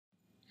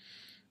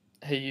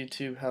Hey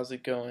YouTube, how's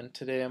it going?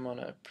 Today I'm on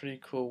a pretty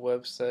cool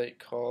website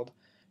called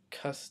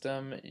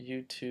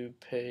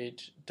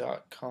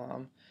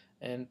customyoutubepage.com,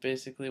 and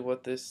basically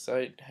what this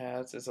site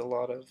has is a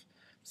lot of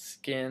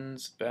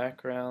skins,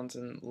 backgrounds,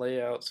 and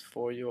layouts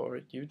for your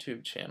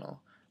YouTube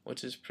channel,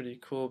 which is pretty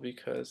cool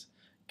because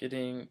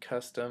getting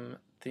custom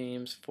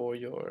themes for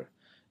your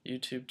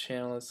YouTube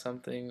channel is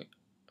something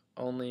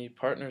only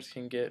partners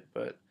can get,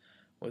 but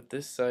with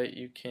this site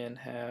you can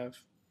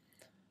have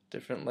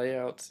different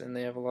layouts, and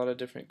they have a lot of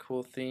different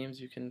cool themes.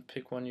 You can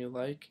pick one you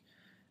like,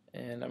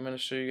 and I'm going to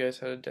show you guys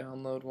how to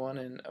download one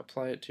and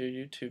apply it to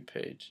your YouTube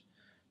page.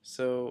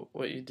 So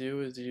what you do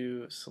is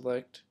you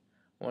select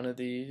one of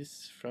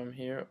these from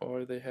here,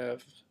 or they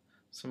have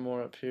some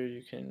more up here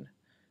you can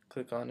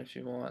click on if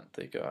you want.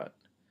 They got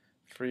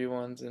free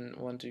ones and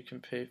ones you can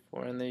pay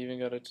for, and they even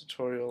got a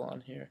tutorial on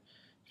here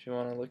if you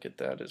want to look at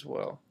that as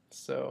well.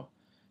 So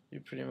you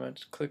pretty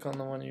much click on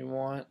the one you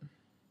want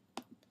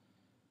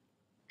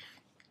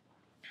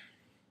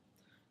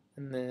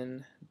and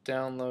then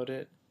download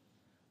it.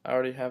 I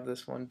already have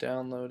this one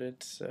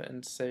downloaded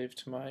and saved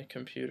to my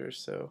computer,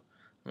 so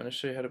I'm going to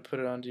show you how to put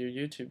it onto your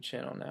YouTube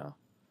channel now.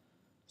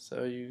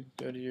 So you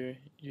go to your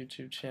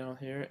YouTube channel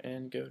here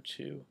and go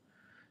to,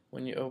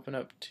 when you open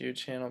up to your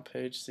channel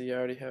page, see I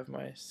already have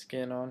my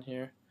skin on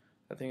here.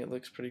 I think it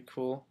looks pretty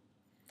cool.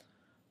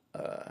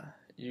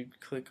 You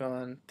click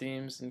on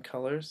themes and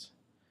colors,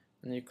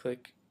 and you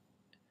click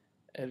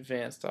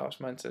advanced options.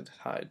 Mine said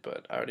hide,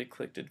 but I already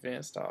clicked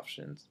advanced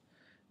options.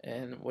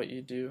 And what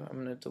you do,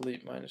 I'm going to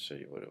delete mine to show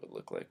you what it would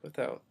look like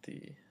without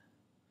the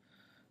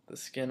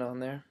skin on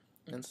there.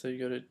 And so you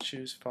go to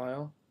choose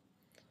file,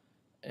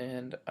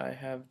 and I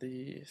have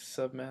the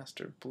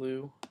Submaster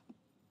Blue.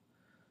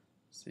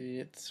 See,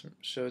 it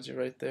shows you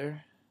right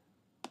there,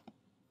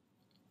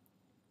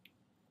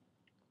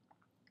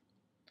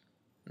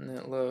 and then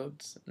it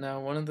loads. Now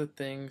one of the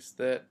things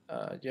that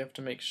you have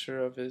to make sure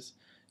of is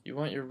you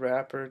want your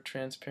wrapper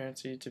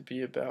transparency to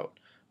be about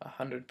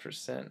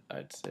 100%,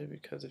 I'd say,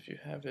 because if you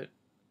have it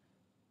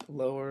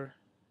lower,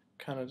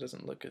 kind of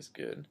doesn't look as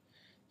good.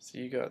 So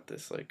you got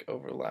this like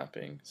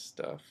overlapping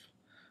stuff,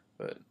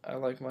 but I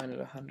like mine at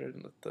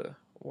 100 with the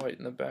white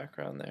in the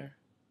background there.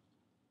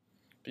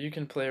 But you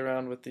can play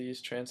around with these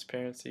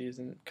transparencies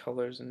and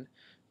colors and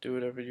do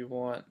whatever you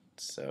want,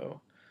 so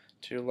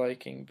to your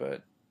liking.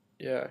 But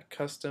yeah,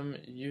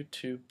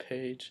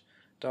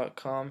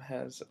 customyoutubepage.com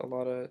has a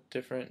lot of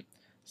different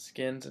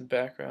skins and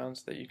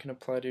backgrounds that you can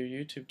apply to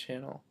your YouTube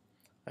channel.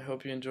 I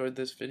hope you enjoyed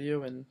this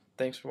video, and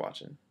thanks for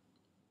watching.